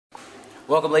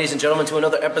Welcome, ladies and gentlemen, to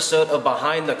another episode of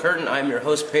Behind the Curtain. I'm your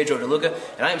host, Pedro DeLuca,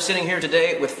 and I am sitting here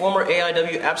today with former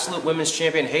AIW Absolute Women's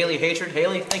Champion Hailey Hatred.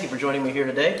 Hailey, thank you for joining me here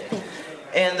today.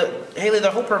 And Hailey,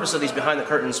 the whole purpose of these Behind the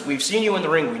Curtains, we've seen you in the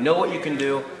ring, we know what you can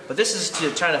do, but this is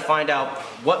to try to find out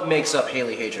what makes up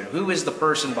Hailey Hatred. Who is the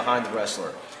person behind the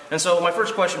wrestler? And so my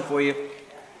first question for you,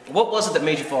 what was it that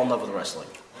made you fall in love with wrestling?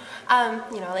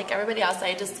 Like everybody else,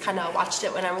 I just kind of watched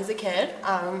it when I was a kid,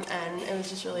 and it was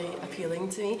just really appealing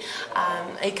to me.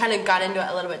 I kind of got into it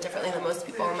a little bit differently than most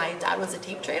people. My dad was a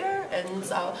tape trader, and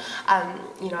so,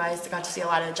 I got to see a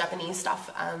lot of Japanese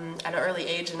stuff at an early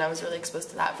age, and I was really exposed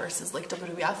to that versus like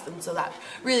WWF, and so that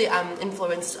really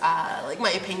influenced like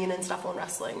my opinion and stuff on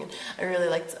wrestling. And I really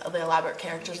liked the elaborate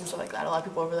characters and stuff like that. A lot of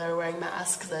people over there wearing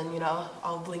masks and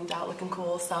all blinged out, looking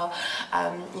cool. So,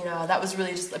 that was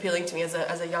really just appealing to me as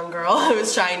a young girl. I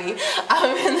was shiny, and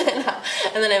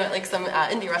then I met like some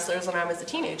indie wrestlers when I was a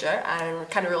teenager, and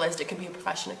kind of realized it could be a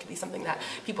profession. It could be something that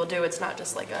people do. It's not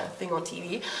just like a thing on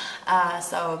TV.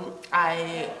 So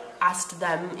I asked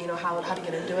them, how to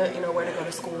get into it, where to go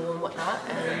to school and whatnot,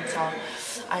 and so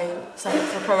I signed up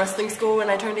for pro wrestling school when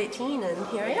I turned 18, and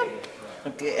here I am.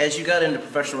 Okay, as you got into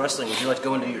professional wrestling, would you like to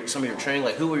go into some of your training?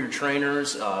 Like, who were your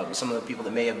trainers? Some of the people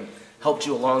that may have helped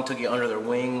you along, took you under their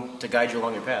wing to guide you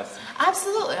along your path?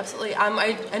 Absolutely, absolutely.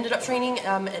 I ended up training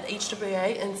at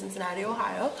HWA in Cincinnati,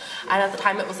 Ohio, and at the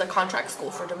time it was a contract school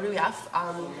for WWF,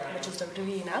 which is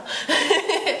WWE now.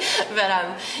 But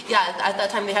at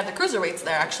that time they had the cruiserweights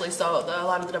there actually, so a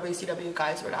lot of the WCW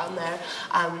guys were down there,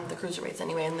 the cruiserweights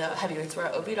anyway, and the heavyweights were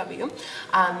at OVW.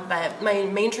 But my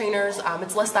main trainers,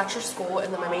 it's Les Thatcher School,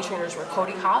 and then my main trainers were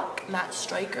Cody Hawk, Matt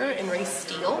Stryker, and Ray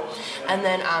Steele. And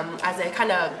then as I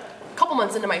kind of couple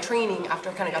months into my training, after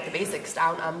I kind of got the basics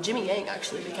down, Jimmy Yang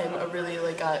actually became a really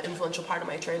influential part of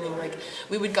my training. Like,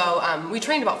 we would go, we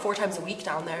trained about 4 times a week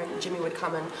down there, and Jimmy would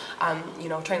come and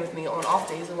train with me on off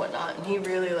days and whatnot, and he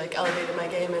really elevated my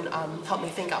game and helped me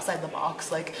think outside the box.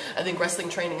 Like, I think wrestling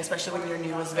training, especially when you're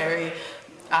new, was very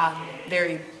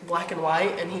very black and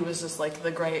white, and he was just like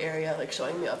the gray area, like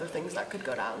showing me other things that could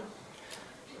go down.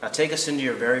 Now take us into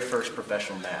your very first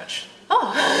professional match.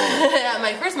 Oh,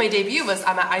 my debut was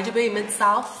at AIW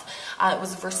Mid-South. It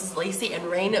was versus Lacey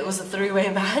and Rain. It was a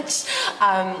 3-way match,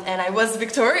 and I was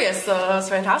victorious, so it was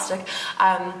fantastic.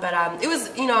 It was,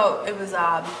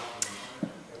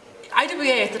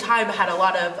 IWA at the time had a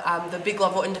lot of the big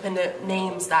level independent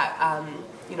names that,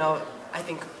 I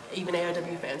think even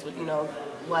AIW fans would,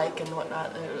 like and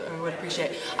whatnot, or would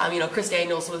appreciate. Chris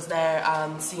Daniels was there,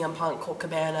 CM Punk, Colt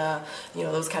Cabana,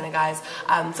 those kind of guys.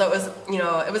 So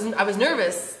it was, I was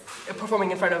nervous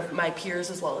performing in front of my peers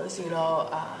as well as,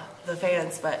 the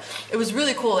fans, but it was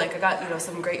really cool. Like, I got,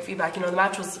 some great feedback. The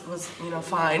match was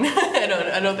fine.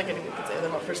 I don't think anyone could say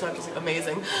that my first match was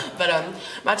amazing, but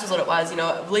match was what it was.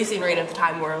 Lacey and Rain at the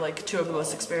time were like 2 of the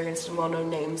most experienced and well-known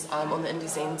names on the indie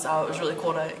scene, so it was really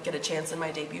cool to get a chance in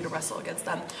my debut to wrestle against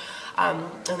them.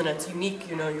 And then it's unique,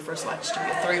 your first match to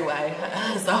be a 3-way,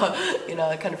 so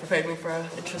it kind of prepared me for an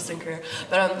interesting career.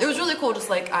 But it was really cool, just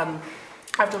like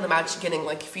after the match, getting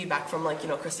feedback from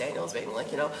Chris Daniels, being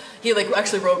he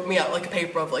actually wrote me out a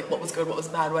paper of what was good, what was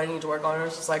bad, what I need to work on. And I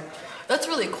was just like, that's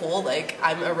really cool.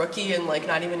 I'm a rookie and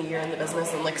not even a year in the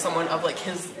business, and someone of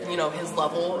his his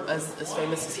level, as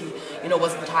famous as he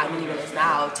was at the time and even is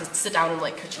now, to sit down and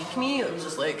critique me, it was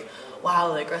just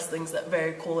wow, wrestling's that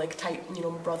very cool, tight,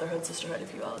 brotherhood, sisterhood,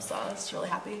 if you will. So I was really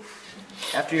happy.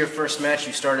 After your first match,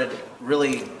 you started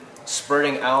really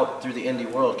spurting out through the indie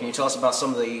world. Can you tell us about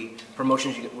some of the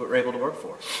promotions you were able to work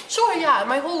for? Sure, yeah.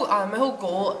 My whole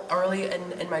goal early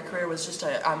in my career was just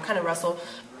to kind of wrestle,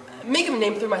 make a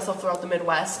name for myself throughout the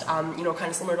Midwest, kind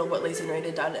of similar to what Lacey and Ray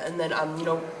had done, and then,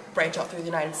 branch out through the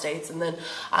United States. And then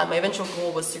my eventual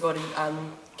goal was to go to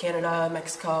Canada,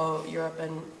 Mexico, Europe,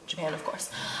 and Japan, of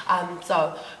course.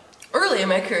 So early in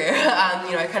my career,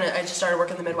 I just started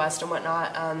working in the Midwest and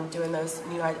whatnot, doing those.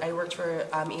 I worked for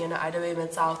Ian at IWA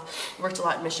Mid-South, worked a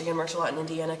lot in Michigan, worked a lot in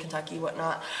Indiana, Kentucky,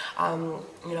 whatnot.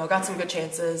 Got some good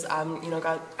chances.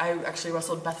 I actually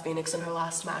wrestled Beth Phoenix in her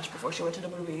last match before she went to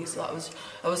WWE, so that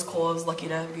was cool. I was lucky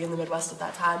to be in the Midwest at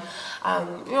that time.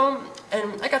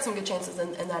 And I got some good chances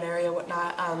in that area,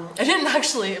 whatnot. I didn't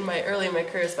actually, early in my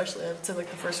career, especially up to the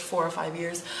first 4 or 5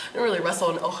 years, I didn't really wrestle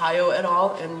in Ohio at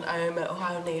all, and I am an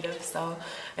Ohio native. So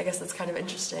I guess that's kind of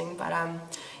interesting, but and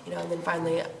then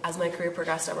finally, as my career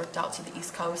progressed, I worked out to the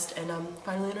East Coast and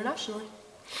finally internationally.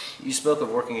 You spoke of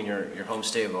working in your home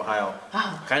state of Ohio.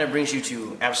 Kind of brings you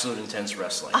to Absolute Intense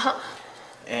Wrestling.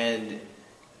 And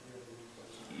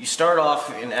you start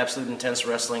off in Absolute Intense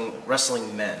wrestling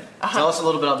men. Tell us a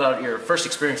little bit about your first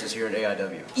experiences here in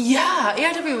AIW. Yeah,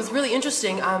 AIW was really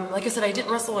interesting. Like I said, I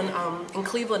didn't wrestle in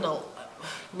Cleveland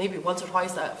maybe once or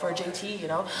twice for JT, you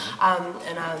know.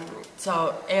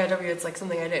 So AIW, it's like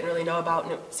something I didn't really know about,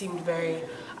 and it seemed very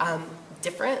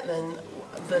different than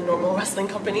the normal wrestling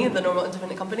company, the normal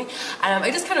independent company. And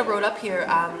I just kind of rode up here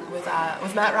with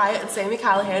Matt Riot and Sami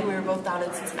Callihan. We were both down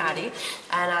in Cincinnati,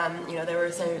 and you know, they were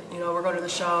saying, you know, we're going to the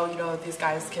show. You know, these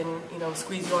guys can, you know,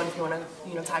 squeeze you on if you want to,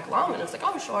 you know, tag along. And I was like,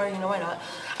 oh sure, you know, why not?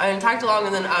 I tagged along,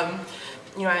 and then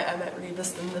you know, I met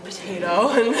Rebus and the Potato,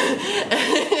 and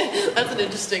that's an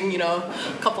interesting, you know,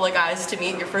 couple of guys to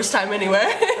meet your first time anywhere.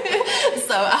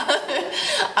 So,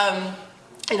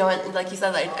 you know, and like you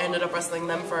said, I ended up wrestling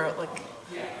them for like,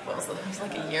 what was it? It was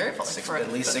like a year. It felt like for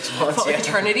at least 6 months. Felt like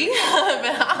eternity.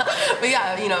 But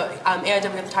yeah, you know,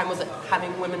 AIW at the time wasn't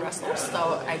having women wrestlers,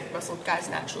 so I wrestled guys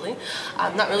naturally.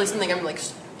 Not really something I'm like,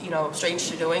 you know, strange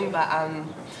to doing, but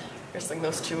wrestling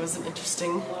those two was an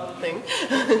interesting thing.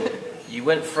 You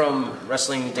went from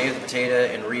wrestling Dave the Potato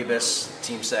and Rebus,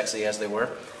 Team Sexy as they were,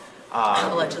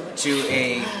 to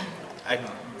a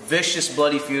vicious,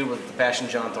 bloody feud with the Passion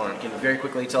John Thorne. Can you very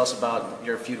quickly tell us about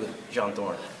your feud with John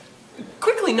Thorne?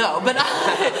 Quickly, no, but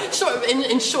short,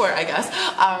 in short, I guess.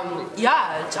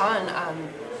 Yeah, John,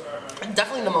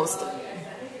 definitely the most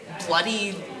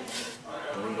bloody,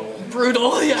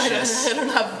 brutal. Yeah, I don't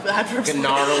have adverbs.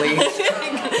 Gnarly.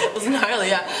 It was gnarly.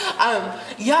 Yeah.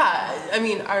 Yeah. I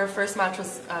mean, our first match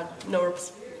was no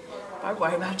ropes barbed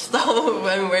wire match, though.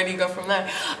 I mean, where do you go from there?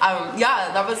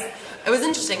 Yeah, it was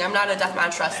interesting. I'm not a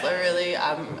deathmatch wrestler, really.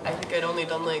 I think I'd only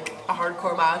done like a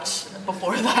hardcore match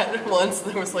before that once.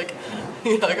 There was like,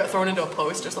 you know, I got thrown into a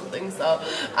post or something. So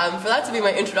for that to be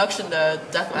my introduction to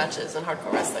death matches and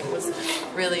hardcore wrestling was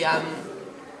really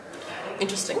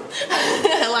interesting.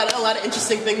 a lot of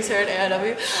interesting things here at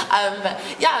AIW. But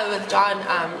yeah, with John,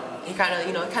 he kind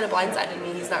of blindsided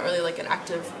me. He's not really like an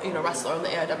active, you know, wrestler on the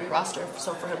AIW roster.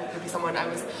 So for him to be someone I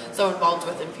was so involved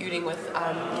with and feuding with,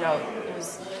 you know, it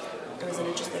was an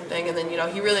interesting thing. And then, you know,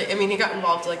 he got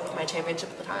involved like with my championship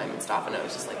at the time and stuff, and it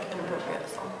was just like inappropriate.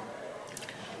 So.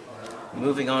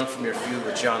 Moving on from your feud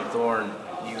with John Thorne,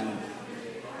 you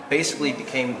basically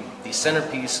became the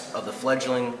centerpiece of the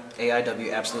fledgling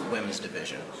AIW Absolute Women's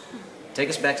division. Take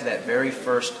us back to that very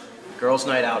first Girls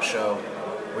Night Out show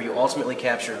where you ultimately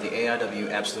captured the AIW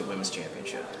Absolute Women's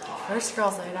Championship. First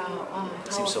Girls Night Out. Wow.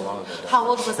 Seems so long ago. How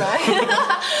old was I?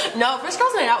 No, First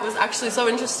Girls Night Out was actually so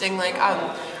interesting. Like,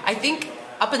 I think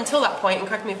up until that point, and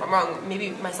correct me if I'm wrong, maybe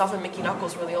myself and Mickey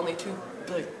Knuckles were the only two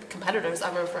competitors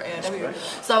ever for AIW. Right.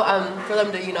 So for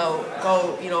them to, you know,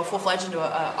 go, you know, full-fledged into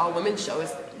a all-women's show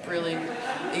is really,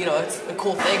 you know, it's a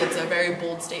cool thing. It's a very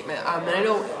bold statement. And I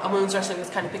know women's wrestling was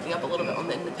kind of picking up a little bit on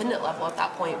the independent level at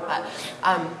that point, but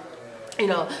you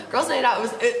know, Girls Night Out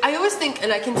I always think,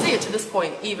 and I can say it to this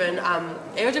point even,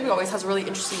 AIW always has a really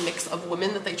interesting mix of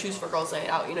women that they choose for Girls Night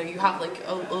Out. You know, you have like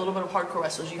a little bit of hardcore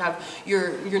wrestlers, you have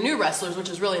your new wrestlers, which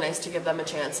is really nice to give them a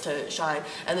chance to shine,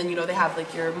 and then, you know, they have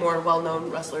like your more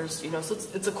well-known wrestlers, you know, so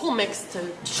it's a cool mix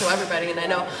to show everybody. And I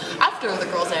know after the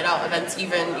Girls Night Out events,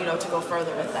 even, you know, to go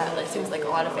further with that, it seems like a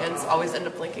lot of fans always end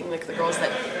up linking like the girls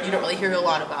that you don't really hear a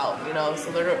lot about, you know,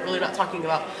 so they're really not talking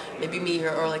about maybe me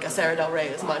or like a Sarah Del Rey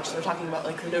as much. They're talking about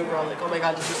like the new girl, like, oh my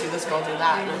god, did you see this girl do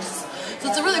that? And so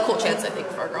it's a really cool chance, I think,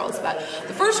 for girls. But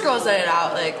the first Girls Night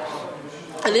Out, like,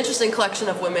 an interesting collection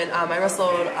of women. I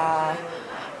wrestled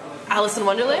Allysin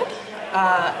Wonderland,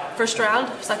 first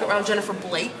round. Second round, Jennifer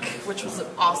Blake, which was an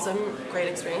awesome, great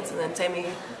experience. And then Tammy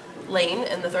Lane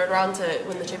in the third round to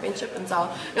win the championship. And so,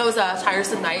 you know, it was a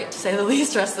tiresome night, to say the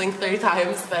least, wrestling 3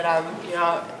 times. But, you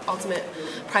know, ultimate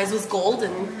prize was gold,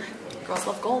 and girls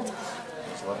love gold.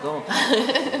 Girls love gold.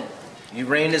 You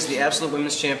reigned as the Absolute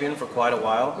Women's Champion for quite a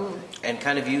while, and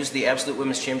kind of used the Absolute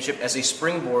Women's Championship as a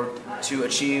springboard to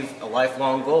achieve a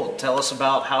lifelong goal. Tell us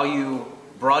about how you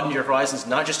broadened your horizons,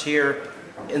 not just here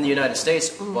in the United States,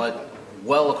 but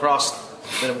well across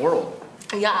the world.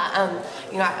 Yeah,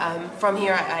 you know, from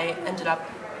here I ended up,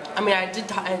 I mean, I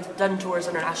had done tours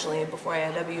internationally before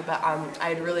AIW, but I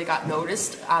had really got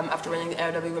noticed after winning the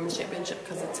AIW Women's Championship,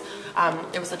 because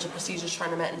it was such a prestigious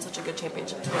tournament and such a good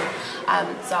championship to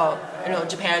win. So, you know,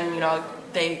 Japan, you know,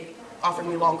 they offered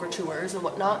me longer tours and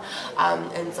whatnot,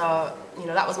 and so, you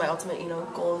know, that was my ultimate, you know,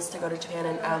 goal, is to go to Japan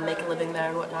and make a living there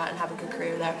and whatnot and have a good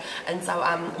career there. And so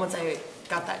once I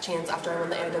got that chance after I won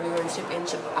the AIW Women's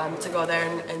Championship to go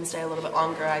there and stay a little bit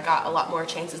longer, I got a lot more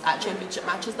chances at championship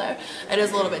matches there. It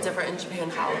is a little bit different in Japan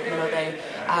how, you know,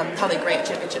 how they grade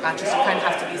championship matches. You kind of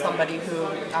have to be somebody who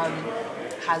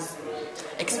has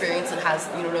experience and has,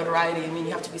 you know, notoriety. I mean,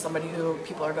 you have to be somebody who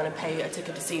people are going to pay a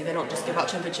ticket to see. They don't just give out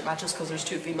championship matches because there's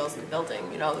 2 females in the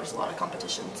building. You know, there's a lot of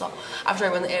competition. So after I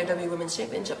won the AIW Women's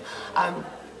Championship,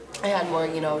 I had more,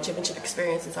 you know, championship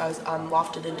experience, and so I was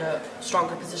wafted into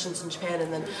stronger positions in Japan,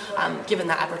 and then given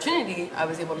that opportunity, I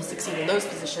was able to succeed in those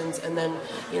positions, and then,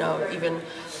 you know, even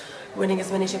winning as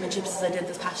many championships as I did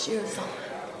this past year. So,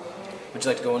 would you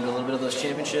like to go into a little bit of those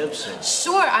championships?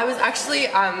 Sure. I was actually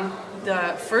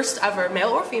the first ever male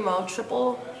or female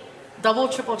double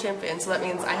triple champion, so that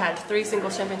means I had 3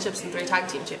 singles championships and 3 tag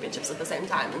team championships at the same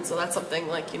time, and so that's something,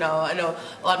 like, you know, I know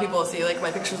a lot of people see like my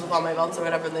pictures with all my belts or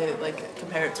whatever, and they like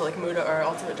compare it to like Muda or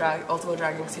Ultimo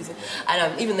Dragon, excuse me,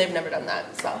 and even they've never done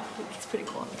that, so it's pretty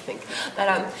cool, I think. But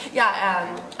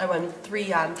I won 3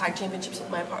 tag championships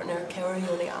with my partner Kaoru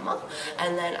Yoneyama,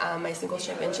 and then my singles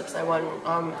championships I won.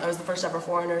 I was the first ever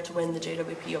foreigner to win the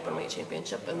JWP Openweight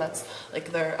Championship, and that's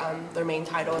like their main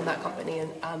title in that company,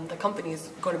 and the company is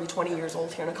going to be 20 years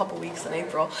old here in a couple weeks in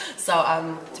April, so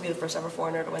to be the first ever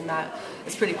foreigner to win that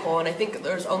is pretty cool, and I think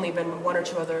there's only been 1 or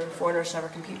 2 other foreigners to ever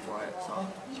compete for it, so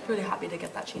I'm pretty happy to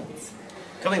get that chance.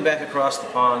 Coming back across the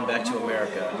pond, back to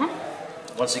America,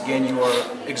 once again you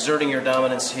are exerting your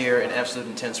dominance here in Absolute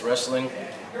Intense Wrestling.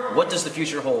 What does the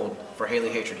future hold for Hailey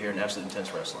Hatred here in Absolute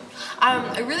Intense Wrestling? I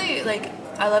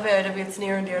love AIW. It's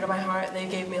near and dear to my heart. They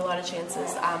gave me a lot of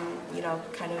chances, you know,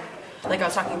 kind of like I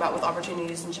was talking about with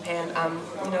opportunities in Japan.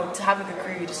 You know, to have a good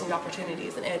career, you just need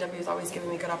opportunities, and AIW has always given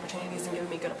me good opportunities and given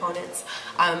me good opponents.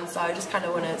 So I just kind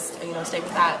of want to, you know, stay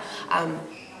with that.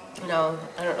 You know,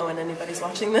 I don't know when anybody's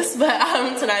watching this, but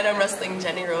tonight I'm wrestling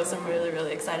Jenny Rose. I'm really,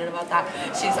 really excited about that.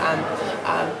 She's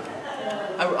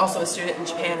also a student in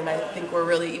Japan, and I think we're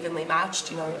really evenly matched.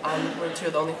 You know, we're 2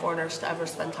 of the only foreigners to ever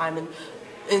spend time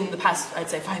in the past, I'd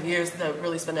say 5 years, that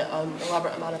really spent an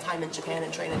elaborate amount of time in Japan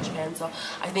and train in Japan. So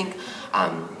I think,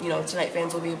 you know, tonight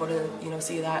fans will be able to, you know,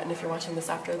 see that. And if you're watching this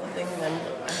after the thing, then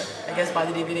I guess buy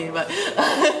the DVD. But,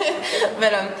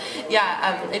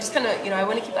 I just kind of, you know, I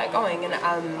want to keep that going. And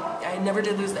I never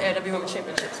did lose the AIW Women's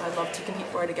Championship, so I'd love to compete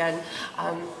for it again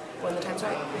when the time's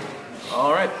right.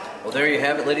 All right. Well, there you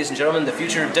have it, ladies and gentlemen. The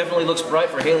future definitely looks bright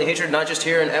for Hailey Hatred, not just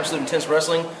here in Absolute Intense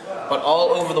Wrestling, but all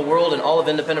over the world and all of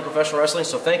independent professional wrestling.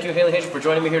 So thank you, Hailey Hatred, for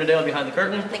joining me here today on Behind the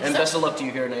Curtain, and best of luck to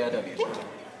you here in AIW. Thank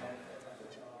you.